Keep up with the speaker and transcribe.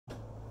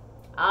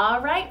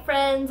All right,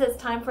 friends, it's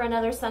time for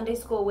another Sunday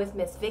School with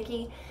Miss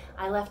Vicki.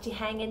 I left you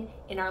hanging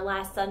in our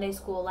last Sunday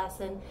School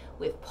lesson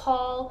with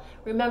Paul.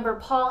 Remember,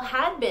 Paul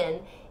had been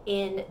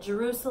in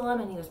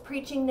Jerusalem and he was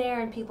preaching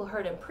there and people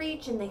heard him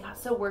preach and they got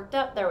so worked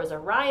up. There was a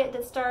riot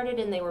that started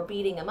and they were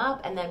beating him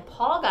up, and then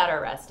Paul got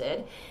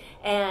arrested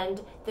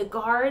and the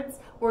guards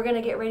were going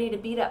to get ready to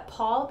beat up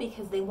Paul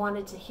because they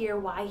wanted to hear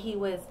why he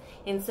was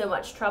in so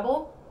much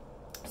trouble.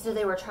 So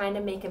they were trying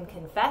to make him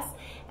confess,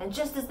 and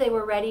just as they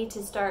were ready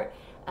to start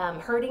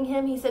hurting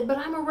him, he said, "But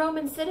I'm a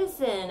Roman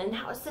citizen," and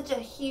that was such a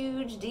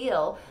huge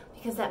deal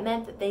because that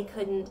meant that they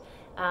couldn't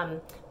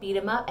beat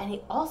him up, and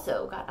he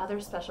also got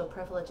other special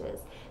privileges.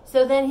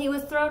 So then he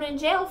was thrown in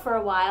jail for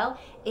a while,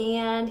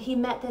 and he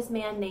met this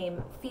man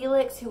named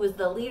Felix, who was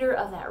the leader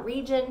of that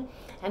region,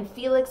 and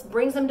Felix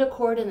brings him to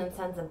court and then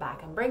sends him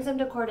back, and brings him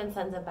to court and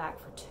sends him back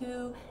for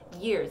 2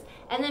 years.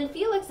 And then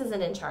Felix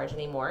isn't in charge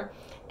anymore,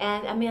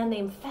 and a man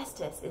named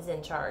Festus is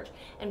in charge.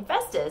 And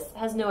Festus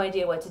has no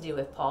idea what to do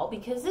with Paul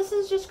because this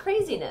is just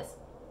craziness.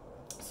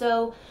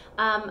 So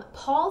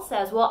Paul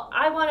says, well,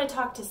 I want to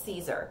talk to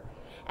Caesar.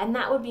 And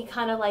that would be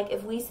kind of like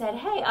if we said,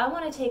 hey, I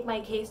want to take my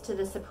case to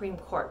the Supreme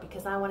Court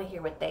because I want to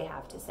hear what they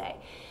have to say.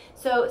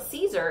 So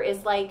Caesar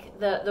is like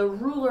the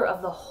ruler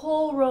of the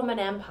whole Roman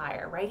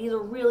Empire, right? He's a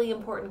really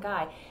important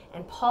guy.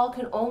 And Paul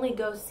can only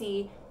go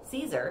see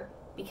Caesar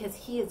because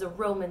he is a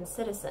Roman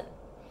citizen.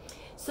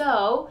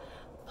 So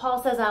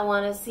Paul says, I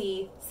want to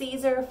see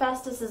Caesar.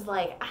 Festus is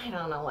like, I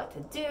don't know what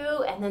to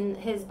do. And then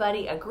his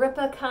buddy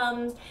Agrippa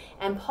comes,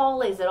 and Paul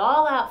lays it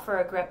all out for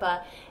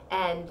Agrippa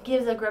and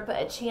gives Agrippa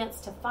a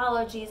chance to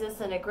follow Jesus,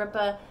 and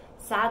Agrippa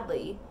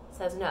sadly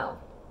says no.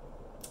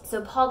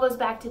 So Paul goes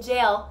back to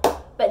jail,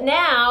 but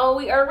now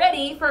we are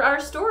ready for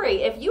our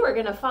story. If you are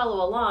going to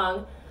follow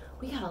along,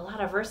 we got a lot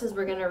of verses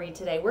we're going to read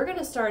today. We're going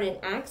to start in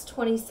Acts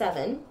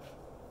 27.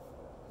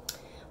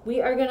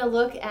 We are going to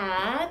look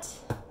at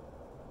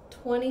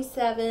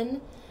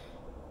 27.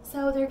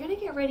 So they're going to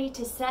get ready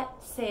to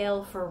set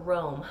sail for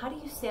Rome. How do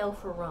you sail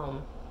for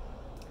Rome?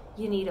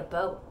 You need a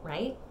boat,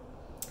 right?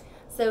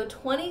 So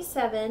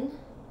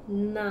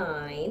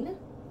 27:9.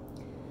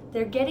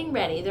 They're getting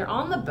ready. They're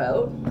on the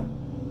boat.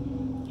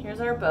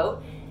 Here's our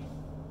boat.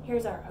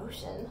 Here's our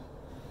ocean.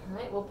 All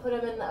right, we'll put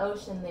them in the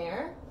ocean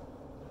there.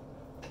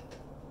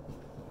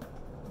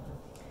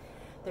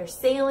 They're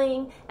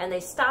sailing, and they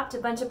stopped a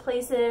bunch of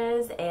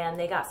places, and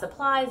they got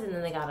supplies, and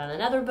then they got on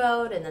another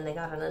boat, and then they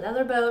got on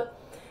another boat.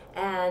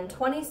 And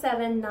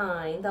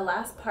 27:9, the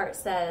last part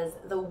says,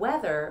 the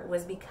weather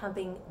was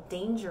becoming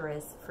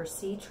dangerous for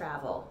sea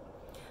travel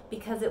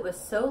because it was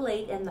so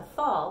late in the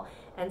fall,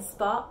 and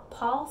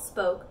Paul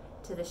spoke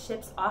to the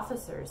ship's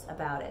officers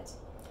about it.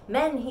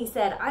 Men, he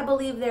said, I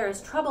believe there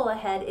is trouble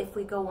ahead if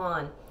we go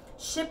on.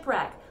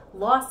 Shipwreck,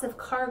 loss of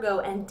cargo,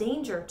 and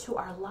danger to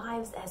our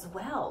lives as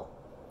well.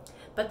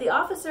 But the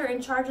officer in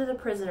charge of the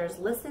prisoners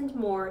listened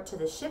more to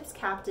the ship's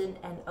captain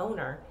and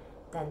owner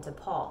than to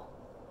Paul.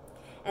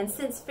 And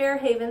since Fair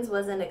Havens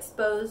was an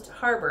exposed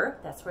harbor,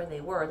 that's where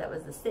they were, that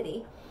was the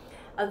city,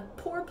 a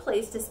poor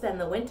place to spend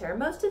the winter,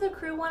 most of the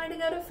crew wanted to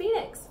go to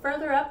Phoenix,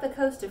 further up the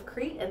coast of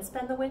Crete, and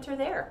spend the winter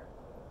there.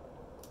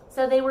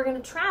 So they were going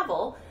to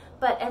travel,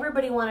 but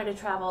everybody wanted to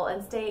travel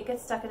and get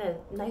stuck in a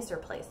nicer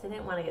place. They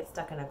didn't want to get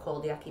stuck in a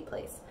cold, yucky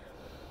place.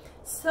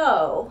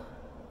 So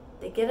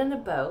they get in a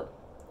boat.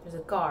 There's a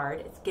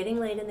guard. It's getting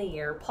late in the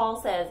year. Paul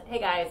says, hey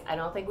guys, I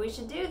don't think we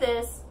should do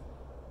this.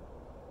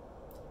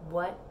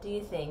 What do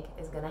you think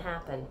is going to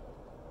happen?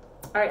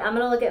 All right, I'm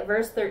going to look at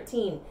verse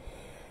 13.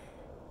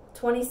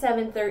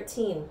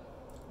 27:13.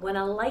 When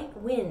a light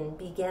wind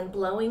began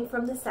blowing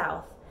from the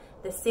south,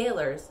 the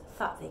sailors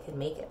thought they could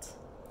make it.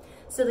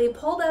 So they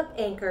pulled up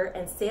anchor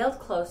and sailed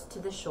close to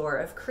the shore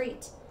of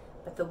Crete.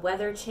 But the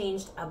weather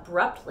changed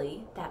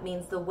abruptly. That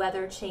means the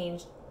weather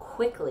changed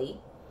quickly.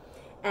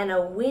 And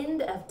a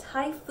wind of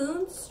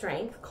typhoon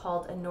strength,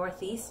 called a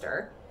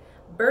northeaster,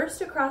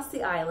 burst across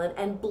the island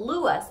and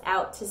blew us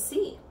out to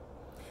sea.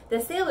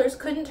 The sailors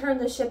couldn't turn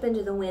the ship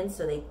into the wind,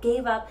 so they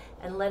gave up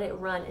and let it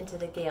run into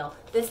the gale.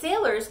 The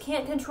sailors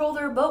can't control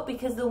their boat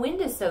because the wind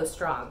is so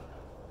strong.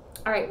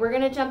 All right, we're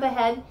going to jump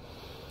ahead.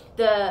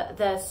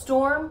 The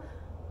storm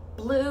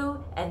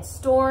blew and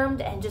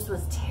stormed and just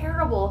was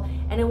terrible,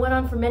 and it went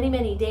on for many,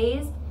 many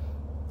days.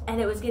 And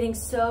it was getting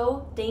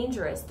so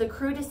dangerous. The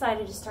crew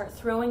decided to start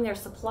throwing their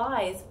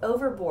supplies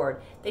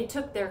overboard. They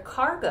took their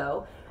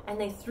cargo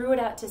and they threw it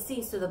out to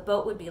sea so the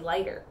boat would be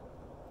lighter.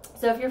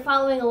 So if you're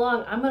following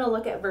along, I'm going to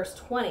look at verse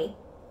 20.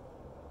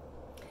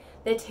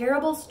 The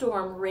terrible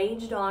storm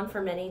raged on for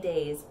many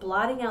days,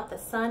 blotting out the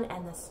sun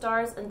and the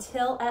stars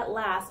until at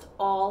last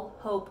all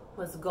hope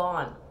was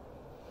gone.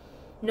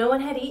 No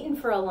one had eaten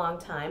for a long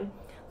time.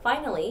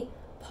 Finally,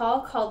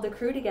 Paul called the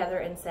crew together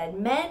and said,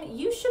 men,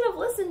 you should have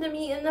listened to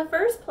me in the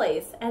first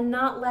place and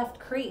not left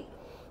Crete.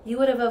 You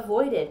would have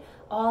avoided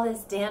all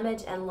this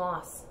damage and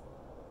loss.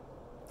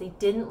 They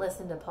didn't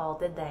listen to Paul,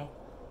 did they?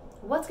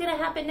 What's going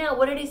to happen now?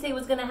 What did he say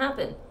was going to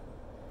happen?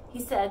 He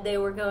said they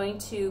were going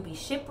to be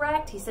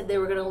shipwrecked. He said they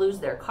were going to lose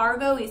their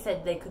cargo. He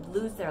said they could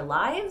lose their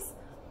lives.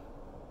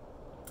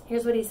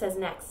 Here's what he says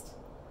next.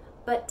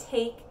 But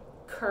take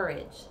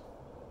courage.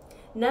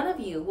 None of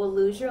you will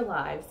lose your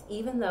lives,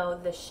 even though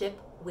the ship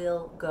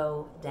will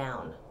go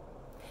down.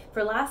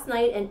 For last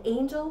night an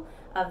angel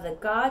of the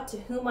God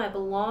to whom I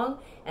belong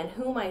and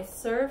whom I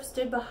serve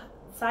stood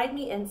beside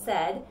me and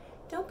said,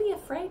 'Don't be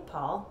afraid,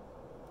 Paul,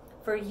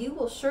 for you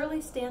will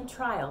surely stand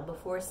trial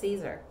before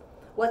Caesar.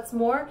 What's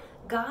more,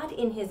 God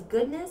in his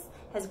goodness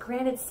has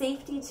granted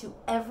safety to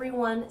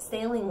everyone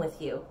sailing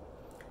with you.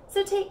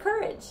 So take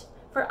courage,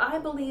 for I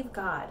believe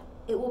God.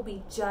 It will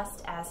be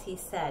just as he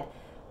said,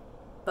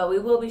 but we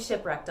will be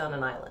shipwrecked on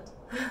an island.'"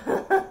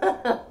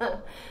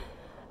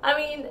 I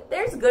mean,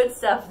 there's good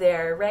stuff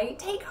there, right?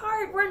 Take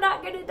heart, we're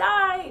not going to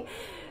die,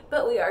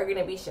 but we are going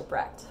to be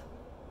shipwrecked.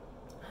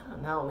 I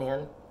don't know,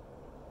 man.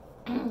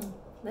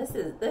 This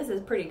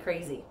is pretty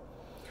crazy.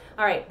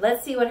 All right,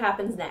 let's see what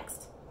happens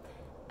next.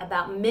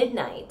 About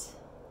midnight,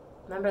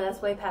 remember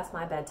that's way past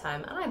my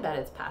bedtime, and I bet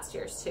it's past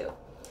yours too.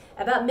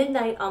 About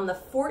midnight on the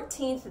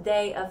 14th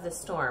day of the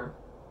storm.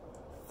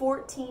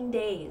 14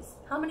 days.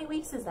 How many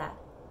weeks is that?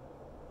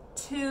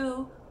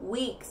 2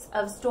 weeks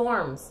of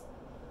storms.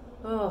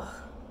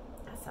 Oh,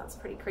 that sounds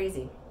pretty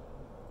crazy.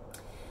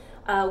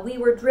 We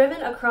were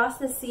driven across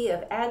the Sea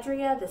of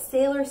Adria. The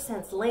sailors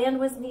sensed land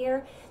was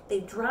near. They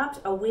dropped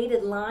a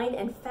weighted line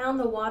and found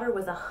the water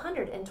was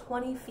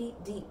 120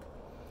 feet deep.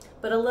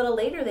 But a little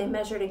later they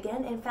measured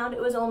again and found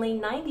it was only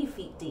 90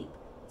 feet deep.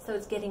 So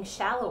it's getting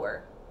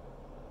shallower.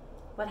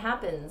 What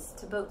happens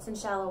to boats in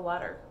shallow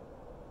water?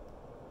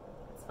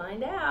 Let's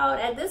find out.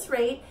 At this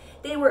rate,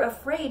 they were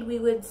afraid we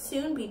would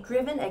soon be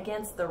driven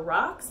against the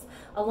rocks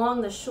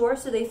along the shore,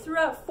 so they threw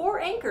out 4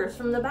 anchors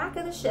from the back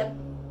of the ship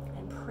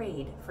and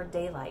prayed for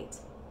daylight.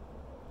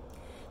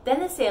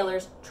 Then the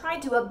sailors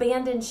tried to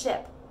abandon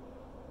ship.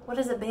 What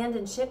does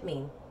abandon ship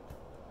mean?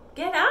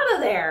 Get out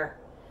of there!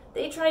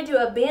 They tried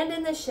to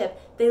abandon the ship.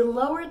 They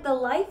lowered the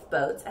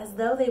lifeboats as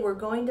though they were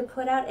going to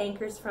put out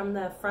anchors from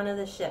the front of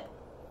the ship.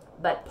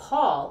 But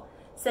Paul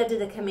said to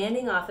the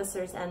commanding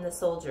officers and the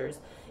soldiers,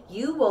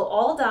 "You will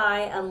all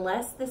die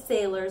unless the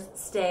sailors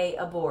stay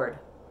aboard."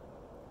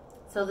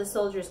 So the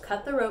soldiers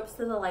cut the ropes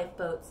to the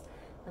lifeboats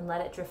and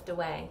let it drift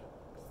away.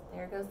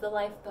 There goes the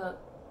lifeboat.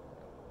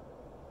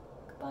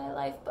 Goodbye,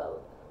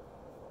 lifeboat.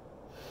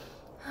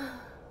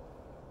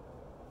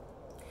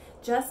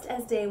 Just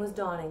as day was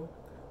dawning,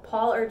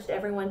 Paul urged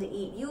everyone to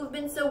eat. "You have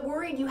been so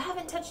worried. You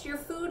haven't touched your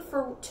food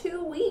for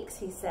 2 weeks,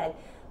 he said.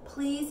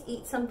 "Please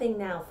eat something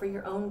now for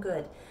your own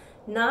good.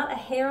 Not a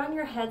hair on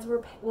your heads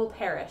will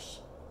perish."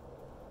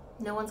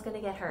 No one's going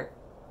to get hurt.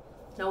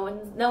 No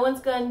one's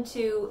going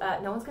to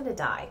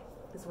die,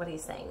 is what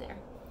he's saying there.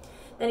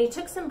 Then he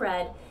took some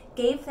bread,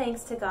 gave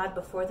thanks to God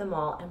before them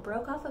all, and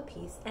broke off a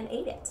piece and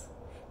ate it.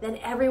 Then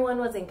everyone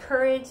was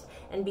encouraged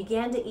and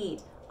began to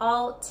eat,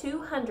 all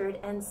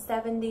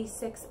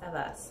 276 of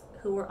us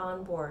who were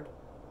on board.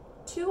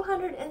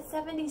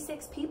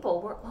 276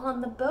 people were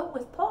on the boat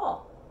with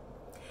Paul.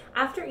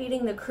 After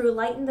eating, the crew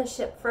lightened the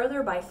ship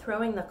further by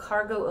throwing the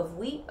cargo of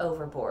wheat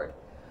overboard.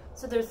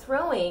 So they're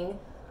throwing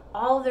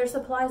all of their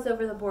supplies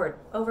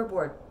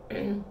overboard.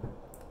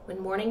 When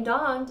morning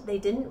dawned, they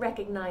didn't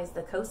recognize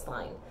the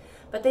coastline,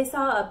 but they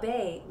saw a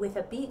bay with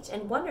a beach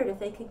and wondered if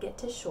they could get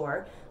to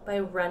shore by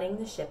running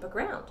the ship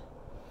aground.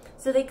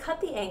 So they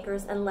cut the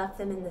anchors and left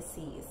them in the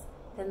seas.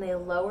 Then they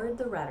lowered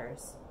the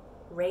rudders,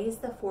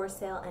 raised the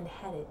foresail, and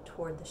headed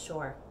toward the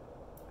shore.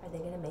 Are they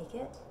going to make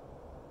it?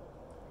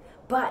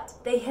 But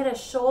they hit a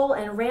shoal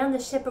and ran the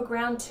ship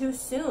aground too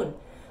soon.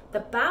 The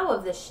bow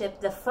of the ship,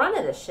 the front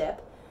of the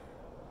ship,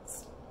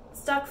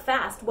 stuck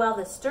fast, while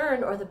the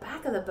stern, or the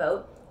back of the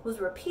boat, was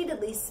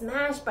repeatedly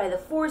smashed by the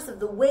force of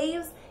the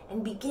waves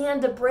and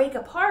began to break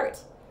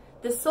apart.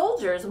 The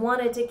soldiers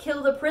wanted to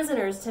kill the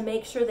prisoners to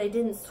make sure they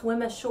didn't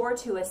swim ashore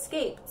to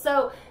escape.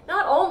 So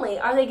not only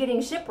are they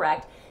getting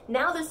shipwrecked,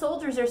 now the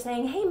soldiers are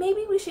saying, "Hey,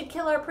 maybe we should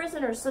kill our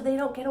prisoners so they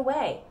don't get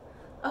away."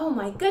 Oh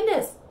my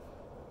goodness.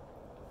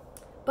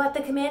 But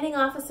the commanding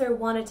officer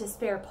wanted to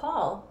spare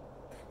Paul,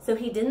 so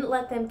he didn't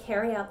let them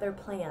carry out their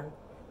plan.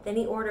 Then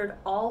he ordered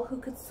all who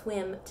could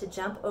swim to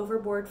jump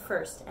overboard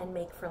first and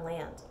make for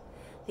land.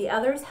 The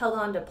others held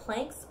on to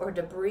planks or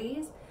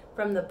debris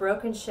from the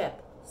broken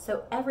ship,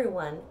 so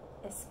everyone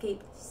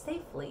escaped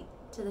safely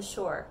to the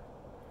shore,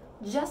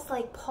 just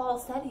like Paul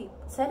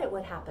said it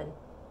would happen.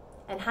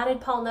 And how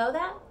did Paul know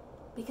that?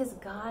 Because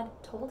God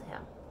told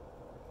him.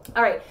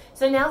 All right,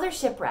 so now they're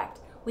shipwrecked.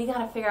 We got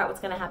to figure out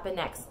what's going to happen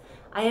next.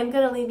 I am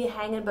going to leave you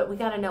hanging, but we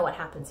got to know what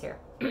happens here.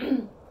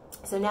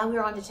 So now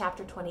we're on to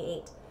chapter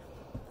 28.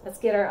 Let's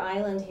get our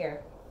island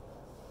here.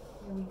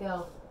 Here we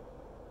go.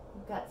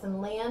 We've got some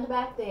land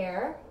back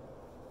there.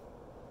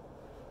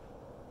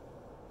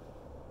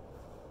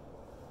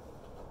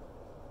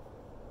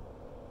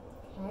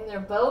 Okay, their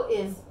boat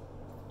is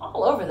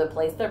all over the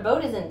place. Their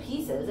boat is in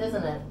pieces,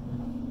 isn't it?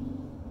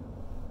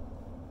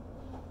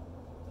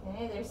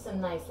 Okay, there's some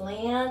nice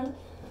land.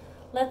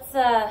 Let's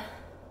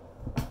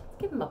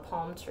give them a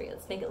palm tree.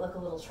 Let's make it look a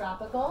little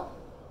tropical.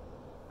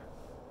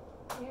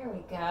 There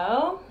we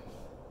go.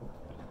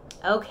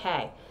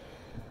 Okay,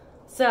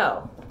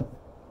 so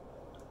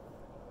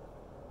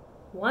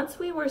Once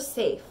we were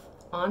safe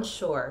on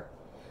shore,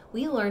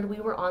 we learned we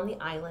were on the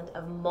island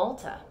of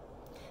Malta.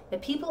 The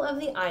people of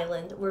the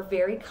island were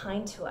very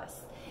kind to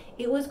us.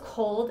 It was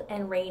cold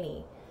and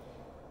rainy.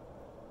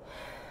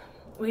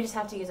 We just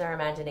have to use our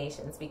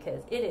imaginations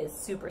because it is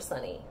super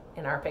sunny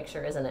in our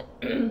picture, isn't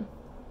it?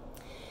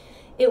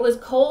 It was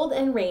cold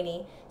and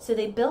rainy, so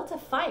they built a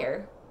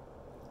fire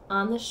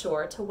on the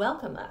shore to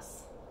welcome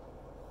us.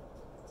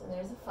 So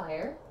there's a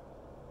fire.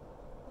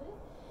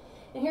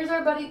 And here's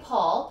our buddy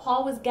Paul.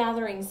 Paul was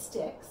gathering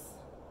sticks.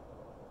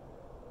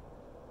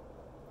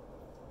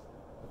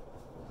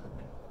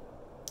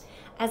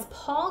 As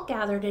Paul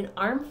gathered an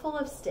armful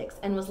of sticks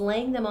and was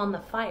laying them on the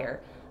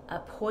fire, a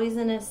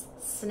poisonous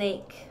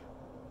snake,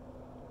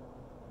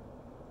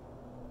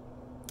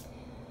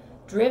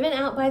 driven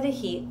out by the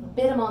heat,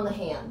 bit him on the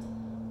hand.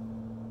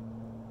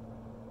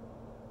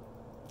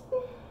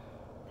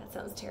 That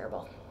sounds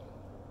terrible.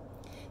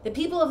 The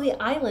people of the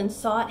island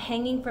saw it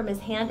hanging from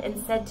his hand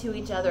and said to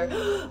each other,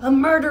 "A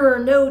murderer,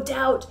 no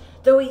doubt.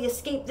 Though he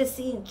escaped the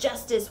sea,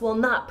 justice will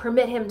not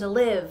permit him to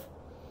live."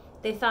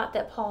 They thought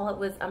that Paul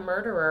was a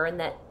murderer and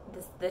that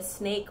this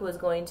snake was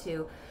going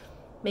to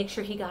make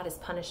sure he got his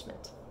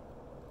punishment.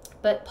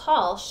 But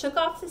Paul shook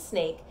off the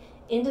snake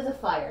into the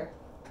fire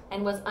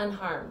and was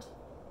unharmed.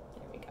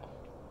 There we go.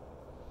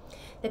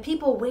 The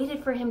people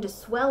waited for him to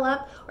swell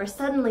up or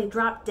suddenly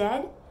drop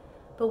dead,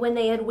 but when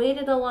they had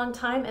waited a long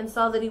time and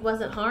saw that he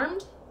wasn't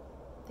harmed,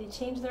 they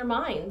changed their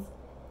minds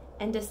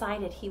and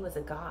decided he was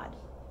a god.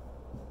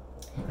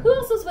 Who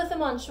else was with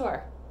him on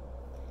shore?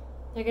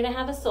 They're going to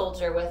have a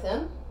soldier with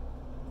him.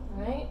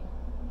 All right,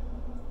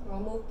 we'll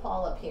move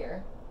Paul up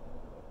here.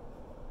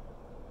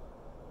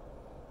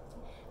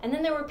 And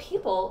then there were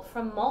people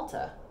from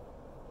Malta.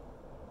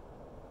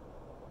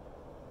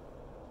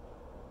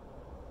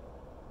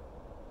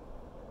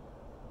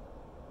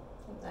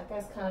 That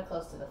guy's kind of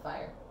close to the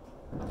fire.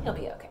 He'll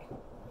be okay.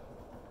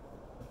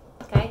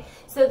 Okay,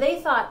 so they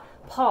thought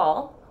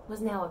Paul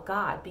was now a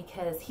god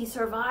because he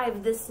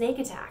survived this snake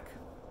attack.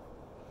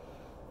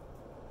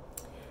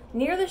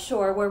 Near the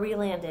shore where we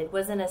landed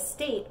was an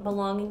estate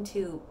belonging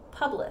to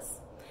Publius,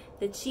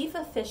 the chief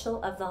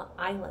official of the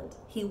island.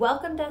 He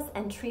welcomed us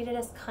and treated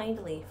us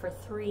kindly for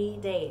 3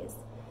 days.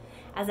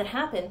 As it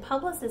happened,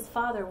 Publius's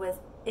father was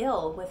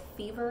ill with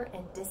fever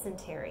and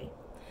dysentery.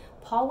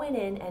 Paul went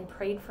in and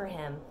prayed for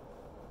him.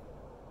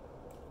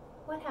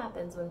 What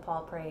happens when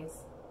Paul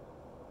prays?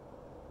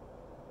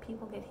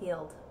 People get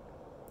healed.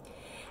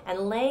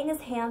 And laying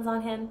his hands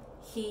on him,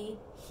 he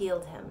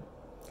healed him.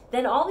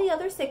 Then all the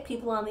other sick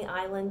people on the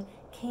island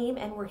came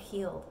and were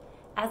healed.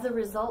 As a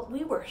result,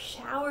 we were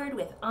showered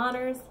with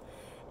honors,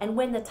 and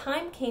when the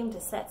time came to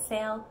set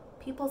sail,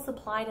 people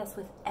supplied us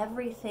with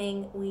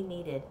everything we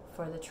needed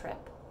for the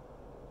trip.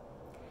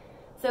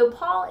 So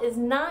Paul is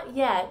not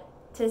yet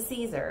to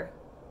Caesar,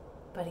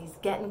 but he's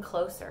getting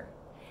closer,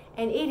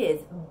 and it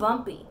is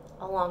bumpy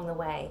along the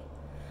way.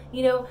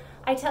 You know,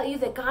 I tell you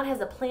that God has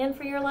a plan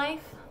for your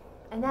life,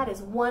 and that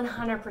is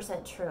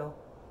 100% true.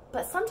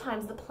 But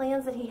sometimes the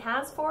plans that he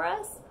has for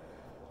us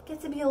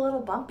get to be a little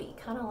bumpy,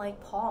 kind of like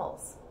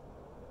Paul's.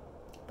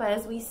 But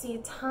as we see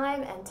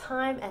time and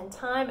time and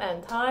time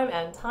and time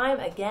and time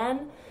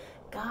again,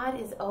 God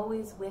is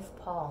always with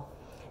Paul.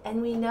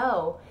 And we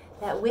know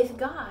that with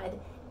God,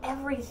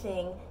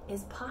 everything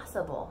is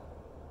possible.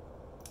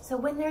 So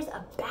when there's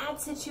a bad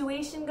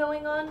situation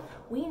going on,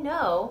 we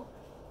know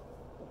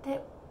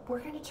that we're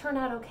going to turn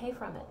out okay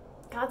from it.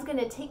 God's going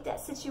to take that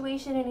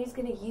situation and he's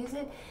going to use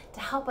it to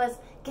help us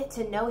get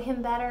to know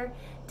him better,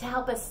 to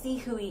help us see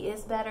who he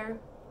is better,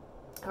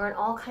 or in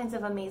all kinds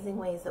of amazing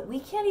ways that we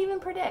can't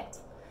even predict.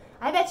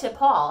 I bet you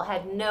Paul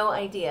had no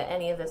idea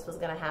any of this was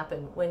going to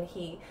happen when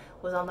he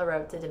was on the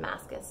road to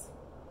Damascus.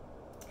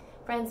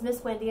 Friends,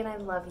 Miss Wendy and I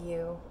love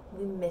you.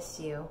 We miss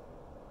you.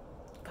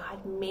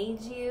 God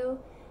made you,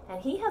 and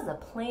he has a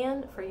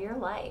plan for your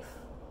life.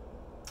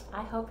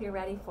 I hope you're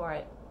ready for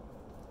it.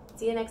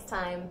 See you next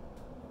time.